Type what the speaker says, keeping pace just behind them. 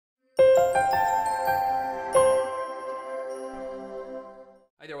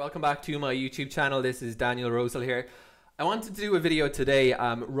welcome back to my YouTube channel. This is Daniel Rosehill here. I wanted to do a video today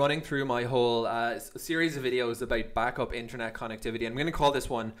running through my whole series of videos about backup internet connectivity. I'm going to call this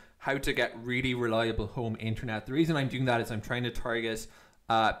one how to get really reliable home internet. The reason I'm doing that is I'm trying to target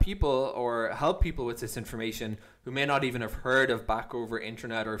people or help people with this information who may not even have heard of backover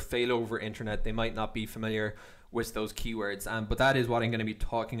internet or failover internet. They might not be familiar with those keywords, but that is what I'm going to be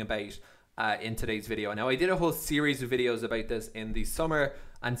talking about in today's video. Now, I did a whole series of videos about this in the summer,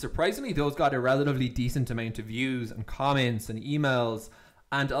 and surprisingly those got a relatively decent amount of views and comments and emails.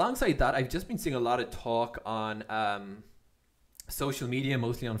 And alongside that, I've just been seeing a lot of talk on social media,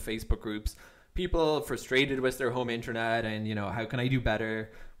 mostly on Facebook groups, people frustrated with their home internet and, you know, how can I do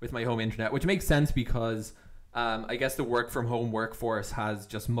better with my home internet, which makes sense because I guess the work from home workforce has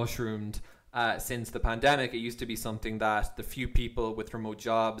just mushroomed since the pandemic. It used to be something that the few people with remote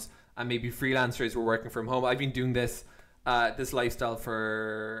jobs and maybe freelancers were working from home. I've been doing this lifestyle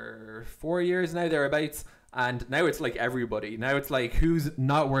for 4 years now, thereabouts, and now it's like everybody. Now it's like, who's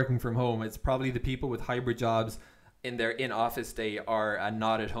not working from home? It's probably the people with hybrid jobs in their in-office day are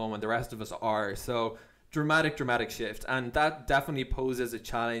not at home, and the rest of us are. So dramatic shift, and that definitely poses a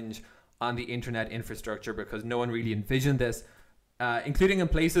challenge on the internet infrastructure because no one really envisioned this, including in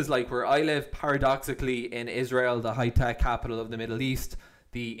places like where I live. Paradoxically, in Israel, the high-tech capital of the Middle East,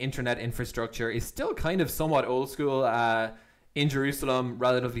 the internet infrastructure is still kind of somewhat old school. In Jerusalem,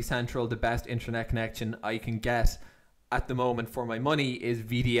 relatively central, the best internet connection I can get at the moment for my money is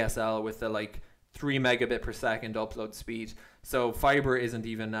VDSL with the like 3 megabit per second upload speed. So fiber isn't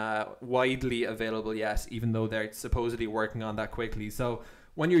even widely available yet, even though they're supposedly working on that quickly. So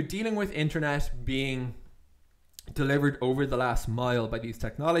when you're dealing with internet being delivered over the last mile by these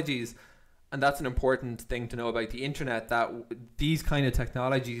technologies, and that's an important thing to know about the internet, that these kind of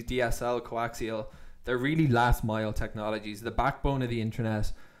technologies, DSL, coaxial, they're really last mile technologies. The backbone of the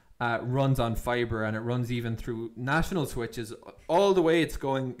internet runs on fiber, and it runs even through national switches. All the way it's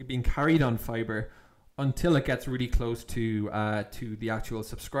being carried on fiber until it gets really close to the actual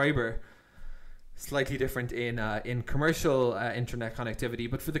subscriber. Slightly different in commercial internet connectivity,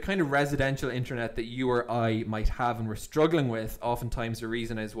 but for the kind of residential internet that you or I might have and we're struggling with, oftentimes the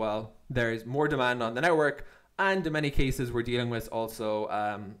reason is, well, there's more demand on the network, and in many cases we're dealing with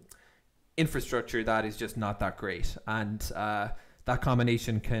also infrastructure that is just not that great, and that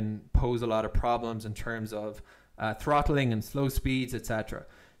combination can pose a lot of problems in terms of throttling and slow speeds, etc.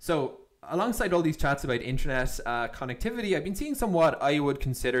 So alongside all these chats about internet connectivity, I've been seeing somewhat I would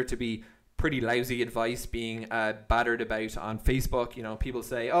consider to be pretty lousy advice being battered about on Facebook. You know, people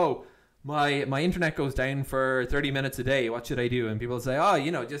say, oh, my internet goes down for 30 minutes a day, what should I do? And people say, oh, you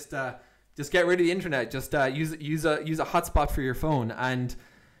know, just get rid of the internet, just use a hotspot for your phone. And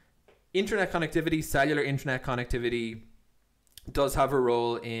internet connectivity, cellular internet connectivity, does have a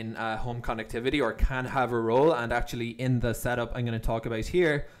role in home connectivity, or can have a role, and actually in the setup I'm going to talk about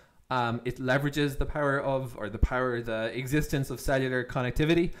here, it leverages the existence of cellular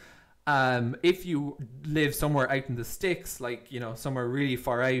connectivity. If you live somewhere out in the sticks, like, you know, somewhere really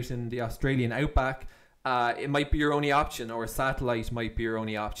far out in the Australian outback, it might be your only option, or satellite might be your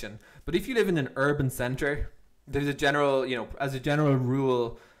only option. But if you live in an urban center, there's a general, you know, as a general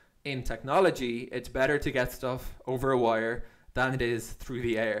rule in technology, it's better to get stuff over a wire than it is through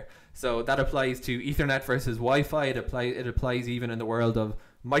the air. So that applies to Ethernet versus Wi-Fi. It applies even in the world of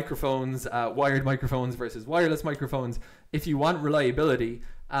microphones, wired microphones versus wireless microphones. If you want reliability,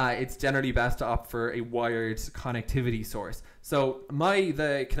 it's generally best to opt for a wired connectivity source. So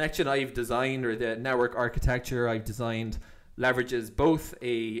the connection I've designed, or the network architecture I've designed, leverages both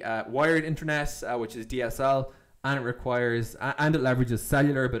a wired internet, which is DSL, and it leverages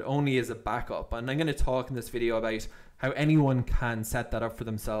cellular, but only as a backup. And I'm going to talk in this video about how anyone can set that up for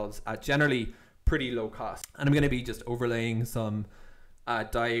themselves at generally pretty low cost. And I'm going to be just overlaying some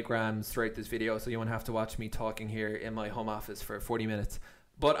diagrams throughout this video, so you won't have to watch me talking here in my home office for 40 minutes.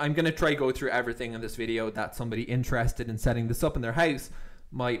 But I'm going to try go through everything in this video that somebody interested in setting this up in their house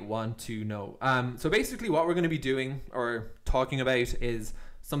might want to know. So basically what we're going to be doing or talking about is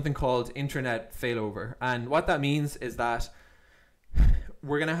something called internet failover. And what that means is that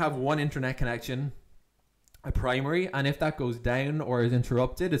we're going to have one internet connection, a primary, and if that goes down or is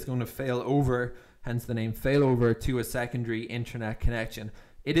interrupted, it's going to fail over, hence the name failover, to a secondary internet connection.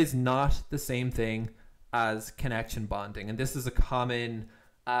 It is not the same thing as connection bonding, and this is a common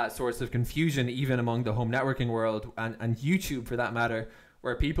source of confusion even among the home networking world and YouTube for that matter,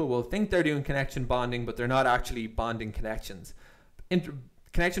 where people will think they're doing connection bonding, but they're not actually bonding connections.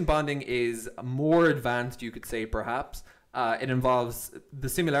 Connection bonding is more advanced, you could say, perhaps. It involves, the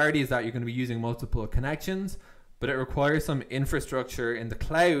similarity is that you're going to be using multiple connections, but it requires some infrastructure in the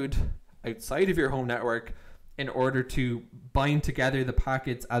cloud outside of your home network in order to bind together the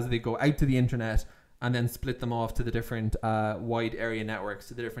packets as they go out to the internet and then split them off to the different wide area networks,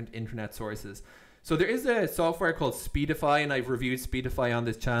 to the different internet sources. So there is a software called Speedify, and I've reviewed Speedify on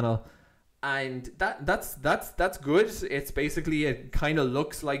this channel, and that's good. It's basically, it kind of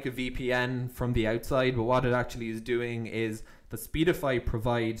looks like a VPN from the outside, but what it actually is doing is the Speedify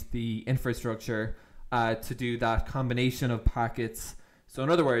provides the infrastructure to do that combination of packets. So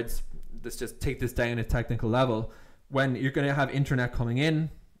in other words, let's just take this down a technical level. When you're going to have internet coming in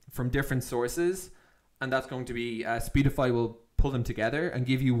from different sources, and that's going to be Speedify will pull them together and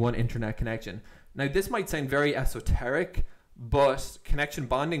give you one internet connection. Now this might sound very esoteric, but connection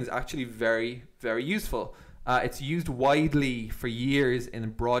bonding is actually very, very useful. It's used widely for years in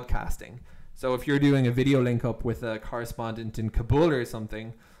broadcasting. So if you're doing a video link up with a correspondent in Kabul or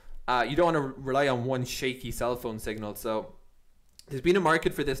something, you don't want to rely on one shaky cell phone signal. So there's been a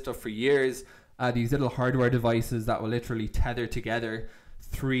market for this stuff for years. These little hardware devices that will literally tether together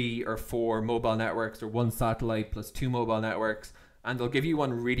 3 or 4 mobile networks, or 1 satellite plus 2 mobile networks, and they'll give you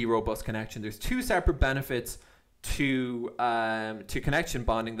one really robust connection. There's 2 separate benefits to connection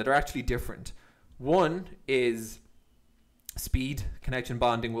bonding that are actually different. One is speed. Connection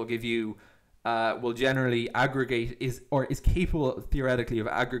bonding will give you will generally aggregate is capable theoretically of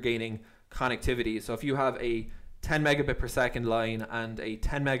aggregating connectivity. So if you have a 10 megabit per second line and a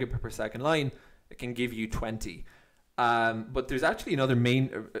 10 megabit per second line, it can give you 20. But there's actually another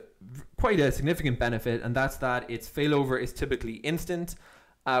quite a significant benefit, and that's that its failover is typically instant,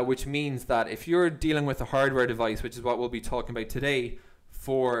 which means that if you're dealing with a hardware device, which is what we'll be talking about today,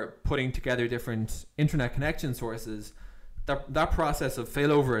 for putting together different internet connection sources, that process of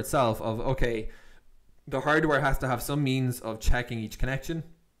failover itself, of okay, the hardware has to have some means of checking each connection,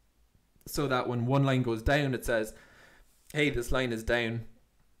 so that when one line goes down, it says, hey, this line is down,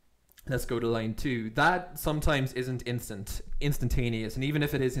 let's go to line 2. That sometimes isn't instantaneous, and even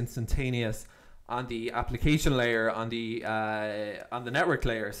if it is instantaneous on the application layer, on the network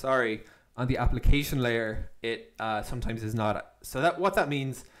layer, on the application layer, it sometimes is not. So that what that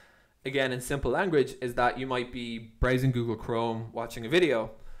means, again, in simple language, is that you might be browsing Google Chrome, watching a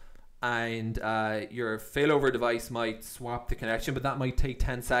video, and your failover device might swap the connection, but that might take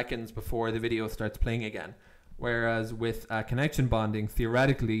 10 seconds before the video starts playing again. Whereas with connection bonding,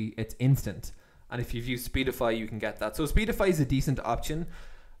 theoretically, it's instant. And if you've used Speedify, you can get that. So Speedify is a decent option.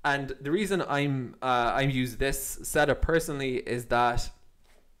 And the reason I use this setup personally is that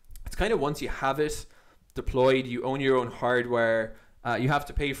it's kind of, once you have it deployed, you own your own hardware. You have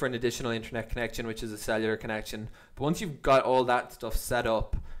to pay for an additional internet connection, which is a cellular connection. But once you've got all that stuff set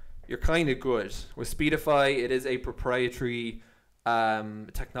up, you're kind of good. With Speedify, it is a proprietary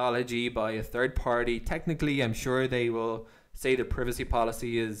technology by a third party. Technically, I'm sure they will say the privacy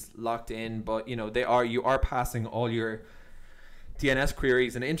policy is locked in, but you are passing all your DNS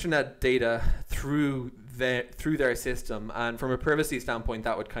queries and internet data through their system, and from a privacy standpoint,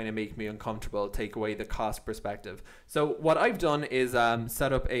 that would kind of make me uncomfortable, take away the cost perspective. So what I've done is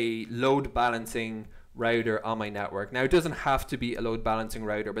set up a load balancing router on my network. Now, it doesn't have to be a load balancing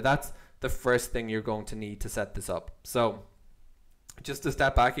router, but that's the first thing you're going to need to set this up. So just to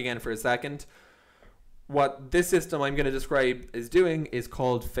step back again for a second, what this system I'm going to describe is doing is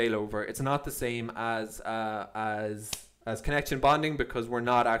called failover. It's not the same as connection bonding, because we're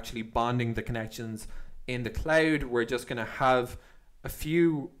not actually bonding the connections in the cloud. We're just going to have a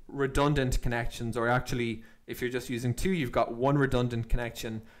few redundant connections, or actually, if you're just using 2, you've got 1 redundant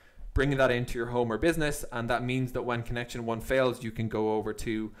connection, bringing that into your home or business, and that means that when connection 1 fails, you can go over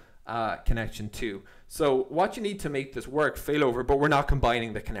to connection 2. So what you need to make this work, failover, but we're not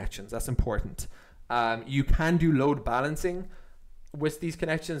combining the connections. That's important. You can do load balancing with these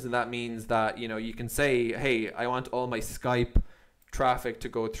connections, and that means that you can say, hey, I want all my Skype traffic to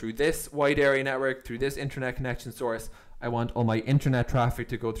go through this wide area network, through this internet connection source. I want all my internet traffic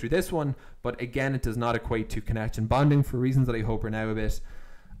to go through this one. But again, it does not equate to connection bonding, for reasons that I hope are now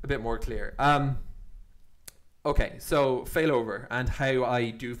a bit more clear. Okay, so failover and how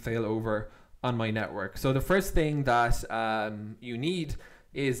I do failover on my network. So the first thing that you need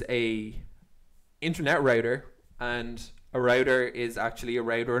is a internet router, and a router is actually a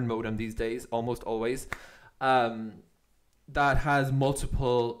router and modem these days, almost always, that has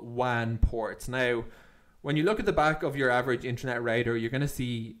multiple WAN ports. Now, when you look at the back of your average internet router, you're going to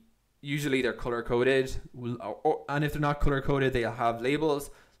see usually they're color coded, and if they're not color coded, they'll have labels.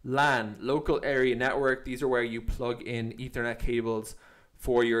 LAN, local area network, these are where you plug in Ethernet cables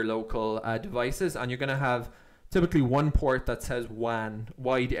for your local devices, and you're going to have typically one port that says WAN,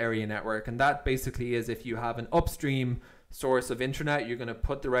 wide area network, and that basically is if you have an upstream source of internet, you're going to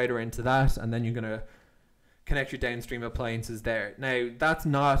put the router into that, and then you're going to connect your downstream appliances there. Now, that's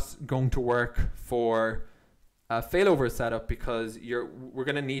not going to work for a failover setup because we're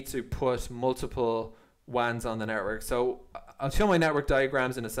going to need to put multiple WANs on the network. So I'll show my network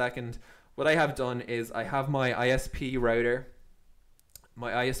diagrams in a second. What I have done is I have my ISP router,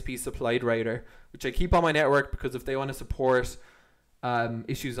 my ISP supplied router, which I keep on my network because if they want to support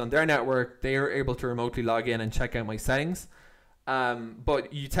issues on their network, they are able to remotely log in and check out my settings.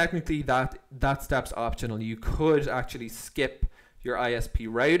 But you technically, that step's optional. You could actually skip your ISP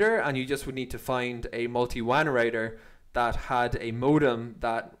router and you just would need to find a multi-WAN router that had a modem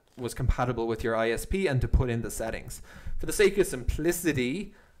that was compatible with your ISP and to put in the settings. For the sake of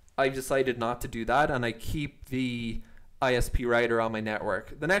simplicity, I've decided not to do that and I keep the ISP router on my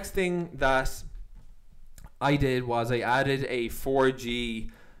network. The next thing that I did was I added a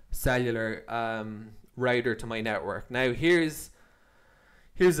 4G cellular router to my network. Now here's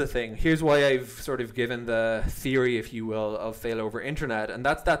the thing. Here's why I've sort of given the theory, if you will, of failover internet, and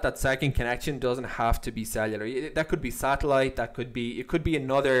that's that second connection doesn't have to be cellular. That could be satellite. It could be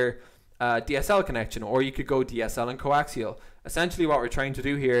another DSL connection, or you could go DSL and coaxial. Essentially, what we're trying to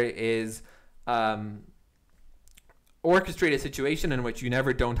do here is orchestrate a situation in which you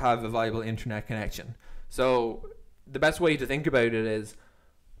never don't have a viable internet connection. So the best way to think about it is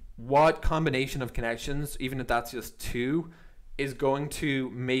what combination of connections, even if that's just two, is going to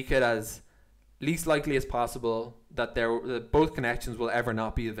make it as least likely as possible that both connections will ever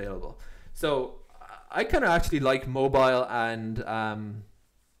not be available. So I kind of actually like mobile and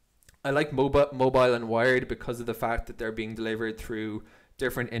mobile and wired because of the fact that they're being delivered through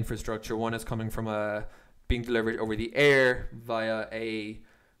different infrastructure. One is coming from being delivered over the air via a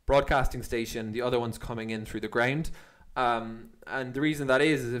broadcasting station. The other one's coming in through the ground. And the reason that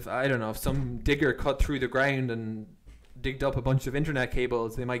is if some digger cut through the ground and digged up a bunch of internet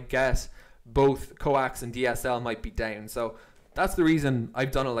cables, they might get both coax and DSL might be down. So that's the reason I've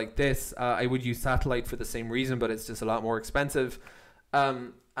done it like this. I would use satellite for the same reason, but it's just a lot more expensive.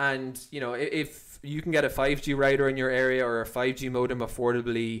 And if you can get a 5G router in your area or a 5G modem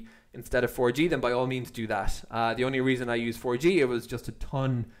affordably instead of 4G, then by all means do that. The only reason I use 4G, it was just a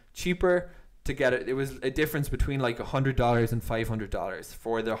ton cheaper to get it. It was a difference between like $100 and $500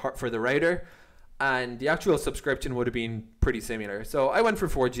 for the router, and the actual subscription would have been pretty similar. So I went for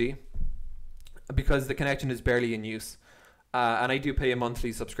 4G because the connection is barely in use, and I do pay a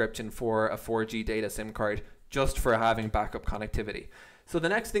monthly subscription for a 4G data SIM card just for having backup connectivity. So the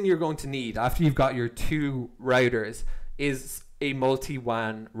next thing you're going to need after you've got your two routers is a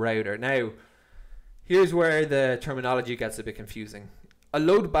multi-WAN router. Now, here's where the terminology gets a bit confusing. A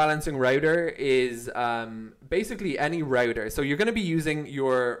load balancing router is basically any router. So you're going to be using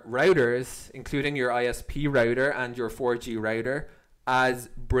your routers, including your ISP router and your 4G router, as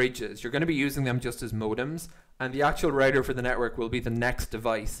bridges. You're going to be using them just as modems, and the actual router for the network will be the next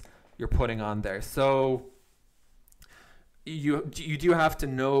device you're putting on there. So you do have to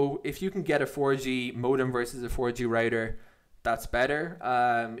know if you can get a 4G modem versus a 4G router, that's better.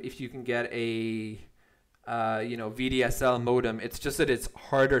 If you can get a VDSL modem, it's just that it's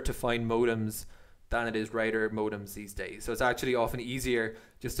harder to find modems than it is router modems these days. So it's actually often easier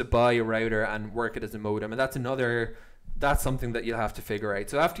just to buy a router and work it as a modem, and that's something that you'll have to figure out.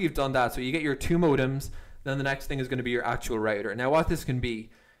 So after you've done that, so you get your two modems, then the next thing is going to be your actual router. Now what this can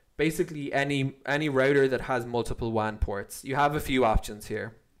be, basically any router that has multiple WAN ports. You have a few options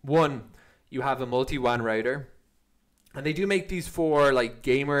here. One, you have a multi-WAN router, and they do make these for like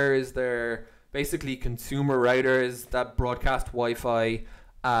gamers. They're basically consumer routers that broadcast Wi-Fi,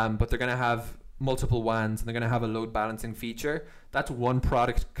 but they're going to have multiple WANs and they're going to have a load balancing feature. That's one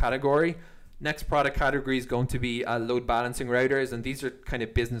product category. Next product category is going to be load balancing routers, and these are kind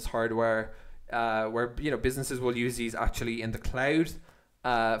of business hardware where businesses will use these actually in the cloud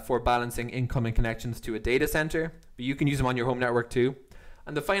for balancing incoming connections to a data center, but you can use them on your home network too.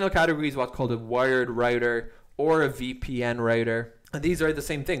 And the final category is what's called a wired router or a VPN router. And these are the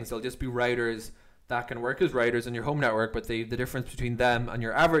same things. They'll just be routers that can work as routers in your home network, but the difference between them and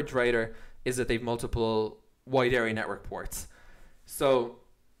your average router is that they've multiple wide area network ports. So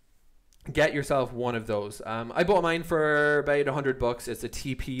get yourself one of those. I bought mine for about $100. It's a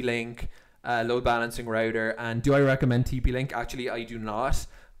TP-Link load balancing router. And do I recommend TP-Link? Actually, I do not.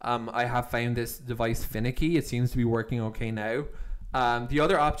 I have found this device finicky. It seems to be working okay now. The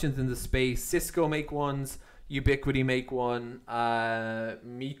other options in the space, Cisco make ones, Ubiquiti make one,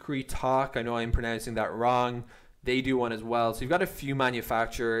 Mikri Talk, I know I'm pronouncing that wrong, they do one as well. So you've got a few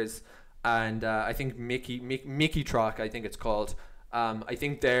manufacturers. and I think Mickey Trock, I think it's called. I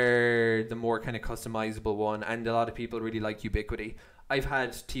think they're the more kind of customizable one, and a lot of people really like Ubiquiti. I've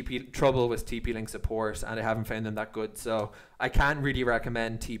had trouble with TP-Link support, and I haven't found them that good, so I can't really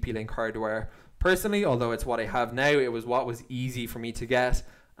recommend TP-Link hardware personally, although it's what I have now. It was what was easy for me to get,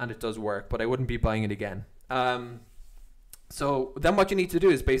 and it does work, but I wouldn't be buying it again. So then what you need to do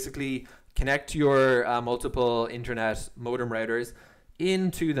is basically connect your multiple internet modem routers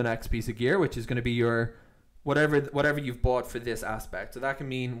into the next piece of gear, which is going to be your whatever you've bought for this aspect. So that can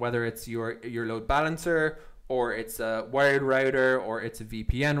mean whether it's your load balancer, or it's a wired router, or it's a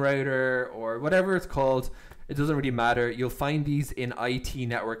VPN router, or whatever it's called. It doesn't really matter. You'll find these in IT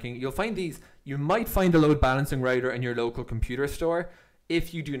networking. You might find a load balancing router in your local computer store.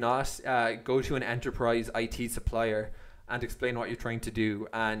 If you do not, go to an enterprise IT supplier and explain what you're trying to do,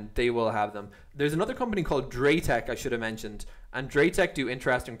 and they will have them. There's another company called Draytech I should have mentioned, and Draytech do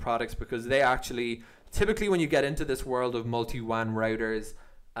interesting products because they actually, typically when you get into this world of multi-WAN routers,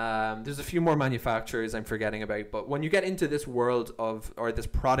 there's a few more manufacturers I'm forgetting about, but when you get into this world of, or this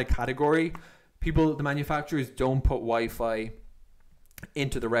product category, the manufacturers don't put Wi-Fi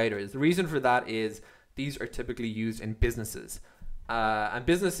into the routers. The reason for that is these are typically used in businesses. And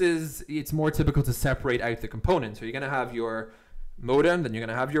businesses, it's more typical to separate out the components. So you're going to have your modem, then you're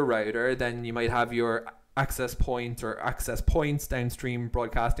going to have your router, then you might have your access point or access points downstream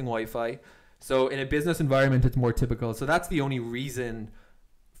broadcasting Wi-Fi. So in a business environment, it's more typical. So that's the only reason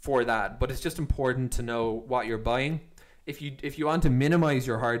for that. But it's just important to know what you're buying. If you want to minimize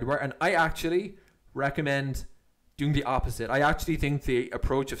your hardware, and I actually recommend doing the opposite. I actually think the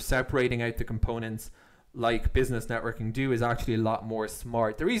approach of separating out the components like business networking do is actually a lot more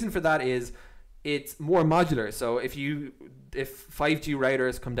smart. The reason for that is it's more modular. So if 5G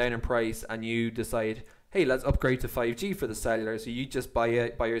routers come down in price and you decide, hey, let's upgrade to 5G for the cellular, so you just buy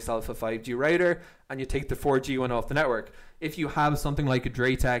yourself a 5G router and you take the 4G one off the network. If you have something like a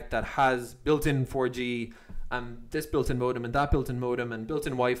Draytech that has built-in 4G, this built-in modem and that built-in modem and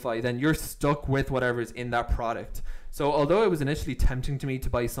built-in Wi-Fi, then you're stuck with whatever's in that product. So although it was initially tempting to me to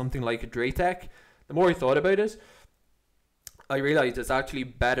buy something like a Draytech, the more I thought about it, I realized it's actually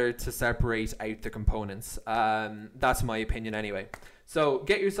better to separate out the components. That's my opinion anyway. So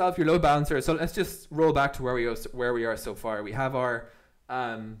get yourself your load balancer. So let's just roll back to where we are so far. We have our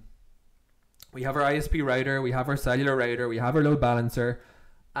ISP router, we have our cellular router, we have our load balancer,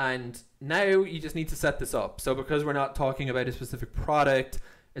 and now you just need to set this up. So because we're not talking about a specific product,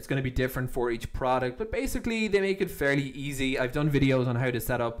 it's going to be different for each product, but basically they make it fairly easy. I've done videos on how to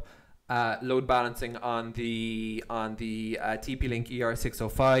set up load balancing on the TP-Link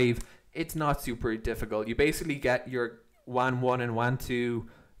ER605. It's not super difficult. You basically get your WAN 1 and WAN 2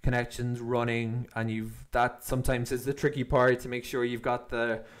 connections running, and that sometimes is the tricky part, to make sure you've got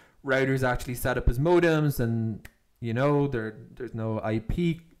the routers actually set up as modems, and there's no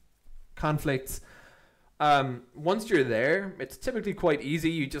IP conflicts. Once you're there, it's typically quite easy.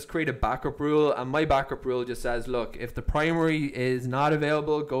 You just create a backup rule, and my backup rule just says, look, if the primary is not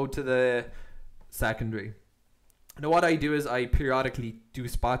available, go to the secondary. Now what I do is I periodically do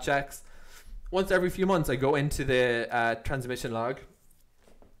spot checks. Once every few months I go into the transmission log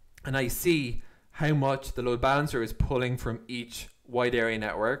and I see how much the load balancer is pulling from each wide area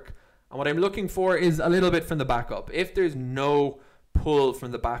network, and what I'm looking for is a little bit from the backup. If there's no pull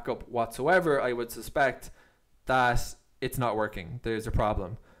from the backup whatsoever, I would suspect that it's not working. There's a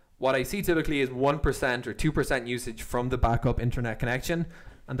problem. What I see typically is 1% or 2% usage from the backup internet connection,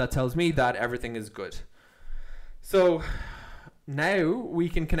 and that tells me that everything is good. So now we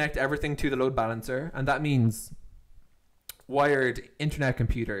can connect everything to the load balancer, and that means wired internet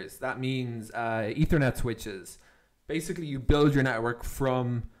computers, that means Ethernet switches. Basically you build your network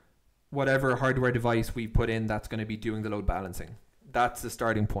from whatever hardware device we put in that's going to be doing the load balancing. That's the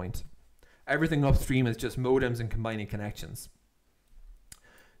starting point. Everything upstream is just modems and combining connections.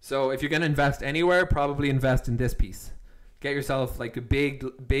 So if you're going to invest anywhere, probably invest in this piece. Get yourself like a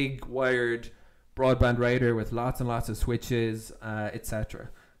big wired broadband router with lots and lots of switches, etc.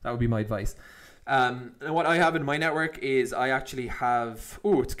 That would be my advice. And what I have in my network is I actually have,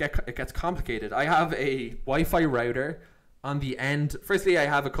 it gets complicated. I have a Wi-Fi router on the end. Firstly, I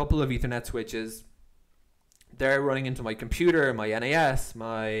have a couple of Ethernet switches. They're running into my computer, my NAS,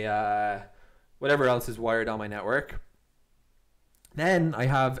 my whatever else is wired on my network. Then I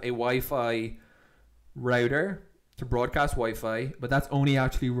have a Wi-Fi router to broadcast Wi-Fi, but that's only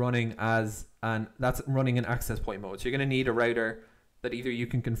actually running that's running in access point mode. So you're going to need a router that either you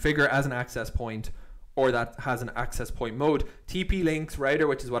can configure as an access point or that has an access point mode. TP-Link's router,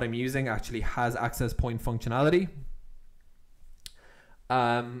 which is what I'm using, actually has access point functionality.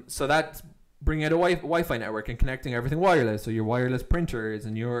 So that's bringing out a Wi-Fi network and connecting everything wireless. So your wireless printers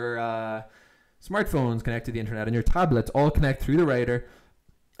and your smartphones connect to the internet, and your tablets all connect through the router,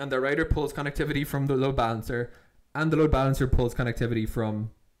 and the router pulls connectivity from the load balancer, and the load balancer pulls connectivity from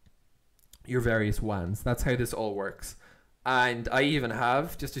your various WANs. That's how this all works. And I even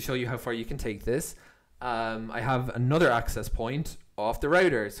have, just to show you how far you can take this, I have another access point off the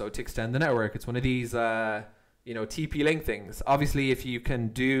router, so to extend the network. It's one of these TP-Link things. Obviously, if you can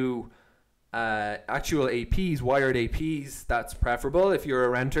do actual APs, wired APs, that's preferable. If you're a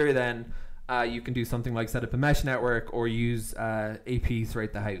renter, then you can do something like set up a mesh network or use APs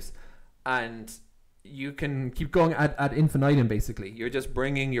throughout the house. And you can keep going ad infinitum, basically. You're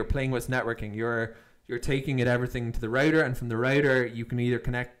playing with networking. You're taking everything to the router, and from the router, you can either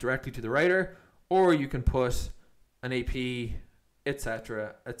connect directly to the router, or you can put an AP,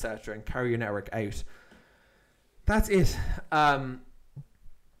 etc., and carry your network out. That's it.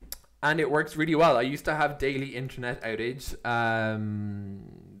 And it works really well. I used to have daily internet outage.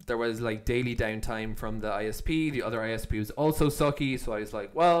 There was like daily downtime from the ISP. The other ISP was also sucky. So I was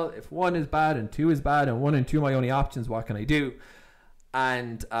like, well, if 1 is bad and 2 is bad and 1 and 2 are my only options, what can I do?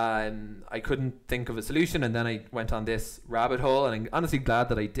 And I couldn't think of a solution. And then I went on this rabbit hole, and I'm honestly glad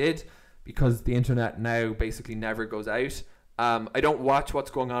that I did, because the internet now basically never goes out. I don't watch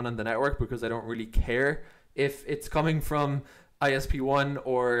what's going on the network because I don't really care if it's coming from ISP1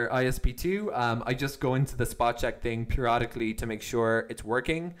 or ISP2. I just go into the spot check thing periodically to make sure it's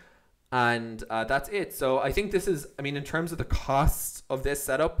working, and that's it. So I think this is, in terms of the costs of this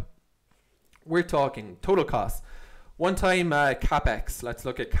setup, we're talking total costs. One time CapEx, let's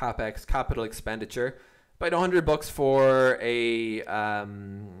look at CapEx, capital expenditure, about $100 for a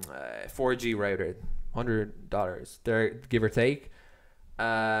 4G router, $100 there, give or take.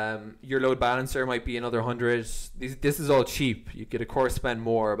 Your load balancer might be another 100. This is all cheap. You could of course spend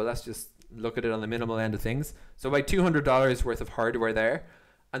more, but let's just look at it on the minimal end of things. So about $200 worth of hardware there.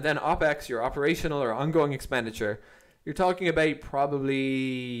 And then OpEx, your operational or ongoing expenditure, you're talking about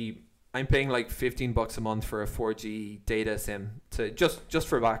probably, I'm paying like $15 a month for a 4G data SIM to just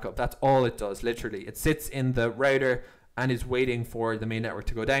for backup. That's all it does, literally. It sits in the router and is waiting for the main network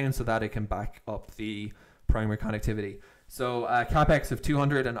to go down so that it can back up the primary connectivity. So CapEx of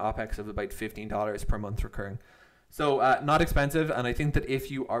 $200 and OpEx of about $15 per month recurring. So not expensive. And I think that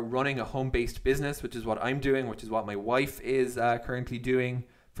if you are running a home-based business, which is what I'm doing, which is what my wife is currently doing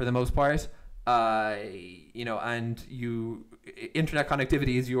for the most part, and internet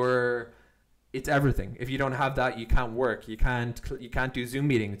connectivity is it's everything. If you don't have that, you can't work. You can't do Zoom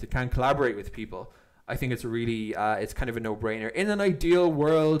meetings. You can't collaborate with people. I think it's really it's kind of a no-brainer. In an ideal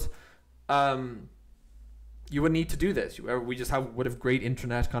world, you would need to do this. We just would have great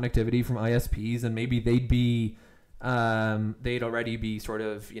internet connectivity from ISPs, and maybe they'd already be sort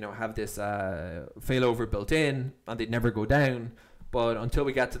of, have this failover built in, and they'd never go down. But until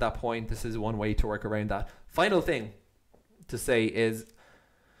we get to that point, this is one way to work around that. Final thing to say is,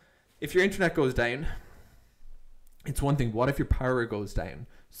 if your internet goes down, it's one thing. What if your power goes down?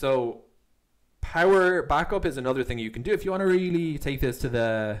 So power backup is another thing you can do if you want to really take this to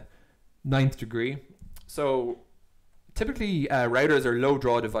the 9th degree. So typically routers are low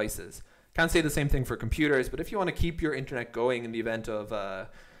draw devices. Can't say the same thing for computers, but if you want to keep your internet going in the event of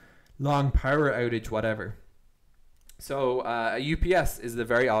long power outage, whatever. So a UPS is the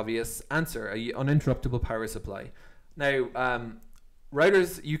very obvious answer, an uninterruptible power supply. Now,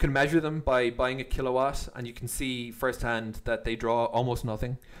 routers, you can measure them by buying a kilowatt, and you can see firsthand that they draw almost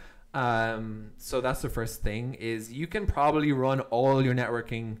nothing. So that's the first thing, is you can probably run all your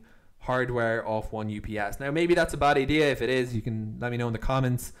networking hardware off one UPS. Now, maybe that's a bad idea. If it is, you can let me know in the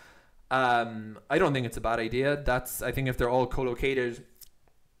comments. I don't think it's a bad idea. I think if they're all co-located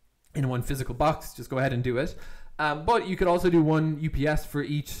in one physical box, just go ahead and do it. But you could also do one UPS for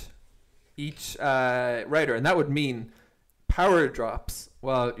each router, and that would mean power drops.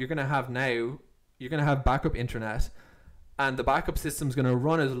 Well, you're going to have backup internet, and the backup system's going to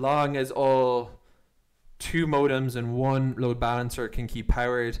run as long as all 2 modems and 1 load balancer can keep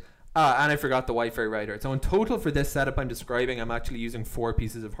powered. And I forgot the Wi-Fi router. So in total for this setup I'm describing, I'm actually using 4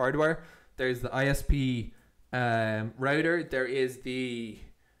 pieces of hardware. There's the ISP router, there is the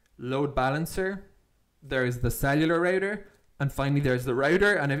load balancer, there's the cellular router, and finally there's the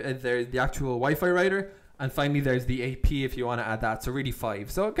router, and there's the actual Wi-Fi router, and finally there's the AP if you want to add that. So really 5.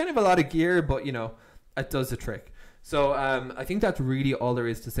 So kind of a lot of gear, but it does the trick. So I think that's really all there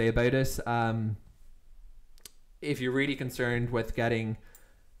is to say about it. If you're really concerned with getting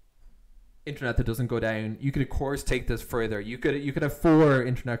internet that doesn't go down, you could of course take this further. You could have 4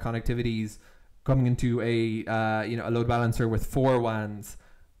 internet connectivities coming into a a load balancer with 4 WANs,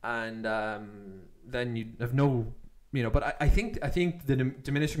 and then you have no, but I think the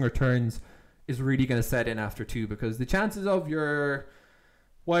diminishing returns is really going to set in after 2, because the chances of your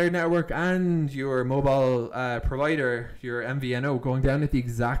wired network and your mobile provider, your MVNO, going down at the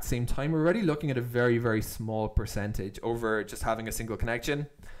exact same time, we're already looking at a very, very small percentage over just having a single connection.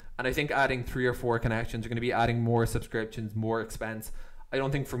 And I think adding 3 or 4 connections are going to be adding more subscriptions, more expense. I don't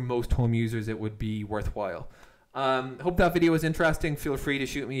think for most home users it would be worthwhile. Hope that video was interesting. Feel free to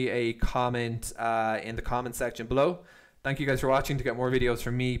shoot me a comment in the comment section below. Thank you guys for watching. To get more videos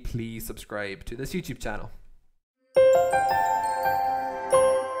from me, please subscribe to this YouTube channel.